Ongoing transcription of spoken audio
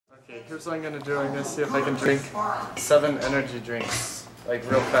Okay, here's what I'm gonna do. I'm gonna see if I can drink 7 energy drinks, like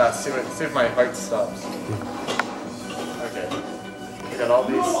real fast. See if my heart stops. Okay. I got all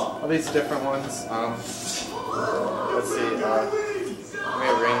these different ones. Let's see. Let me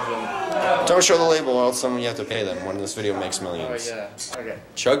arrange them. Don't show the label, or else you have to pay them when this video makes millions. Oh yeah. Okay.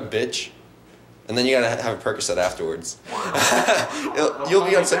 Chug, bitch. And then you gotta have a Percocet afterwards. You'll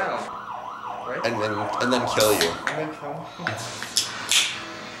be on set. Right? And then kill you. And then kill me.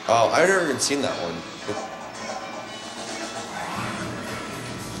 Oh, I've never even seen that one.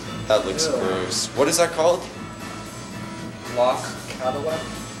 That looks gross. What is that called? Lock Cadillac.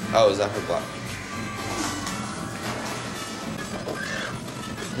 Oh, is that for black?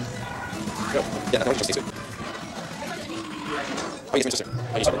 Go. Yeah, no, just it. Oh, you just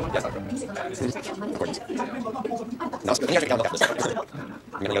oh, you started. Yes. No, you actually can't look at this. I'm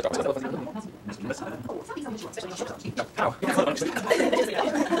gonna get it. Ow.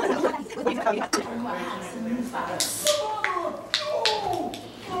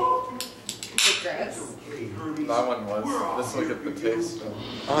 That one was. Let's look at the taste.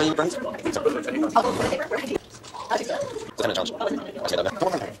 Oh, you burnt. Challenge.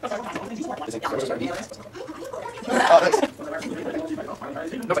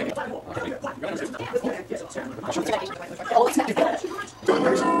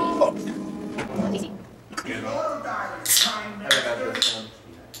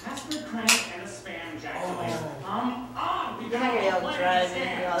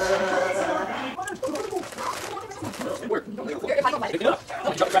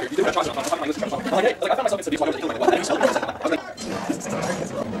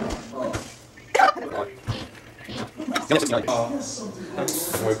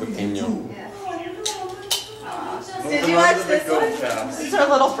 Did you watch this one? This is her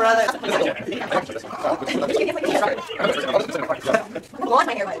little brother. Blonde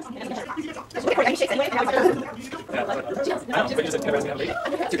my hair was.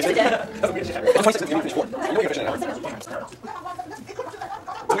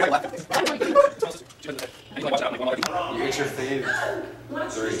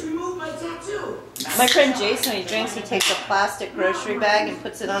 My friend Jason, when he drinks, he takes a plastic grocery bag and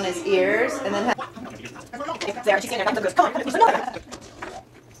puts it on his ears, and then there, she's in there. Goes, come on, come on.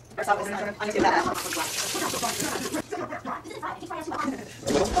 First off, I'm gonna do that.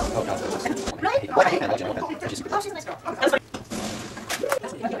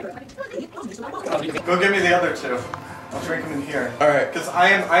 Go give me the other 2. I'll drink them in here. All right. Because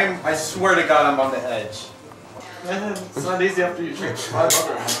I swear to God, I'm on the edge. It's not easy after you drink 5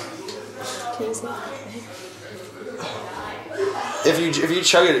 other ones. If you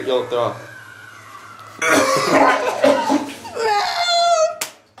chug it, you'll throw up.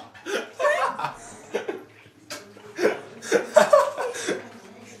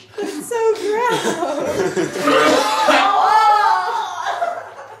 It's so gross.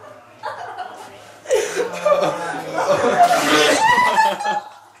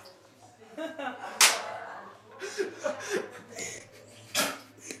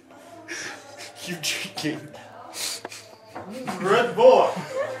 You drinking? Red Bull.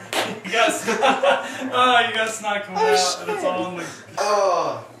 You gotta snot coming out, and it's all in the.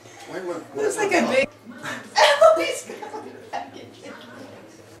 Oh. Looks like a big. Ellie's got a package.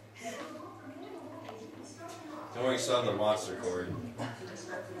 Don't worry, still have the monster cord.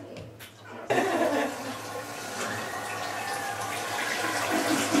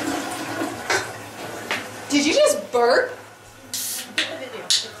 Did you just burp?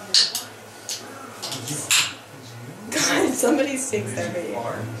 God, somebody sings that video.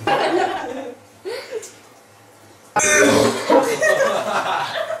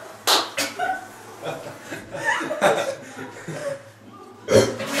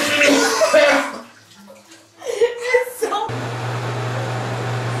 It's so.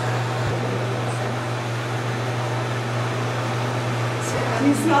 Can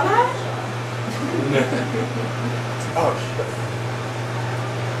you smell that? Oh shit.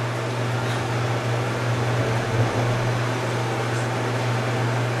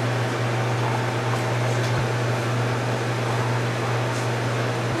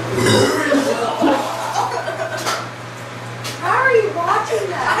 How are you watching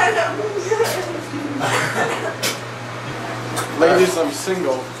that? I don't know. Ladies, I'm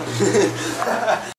single.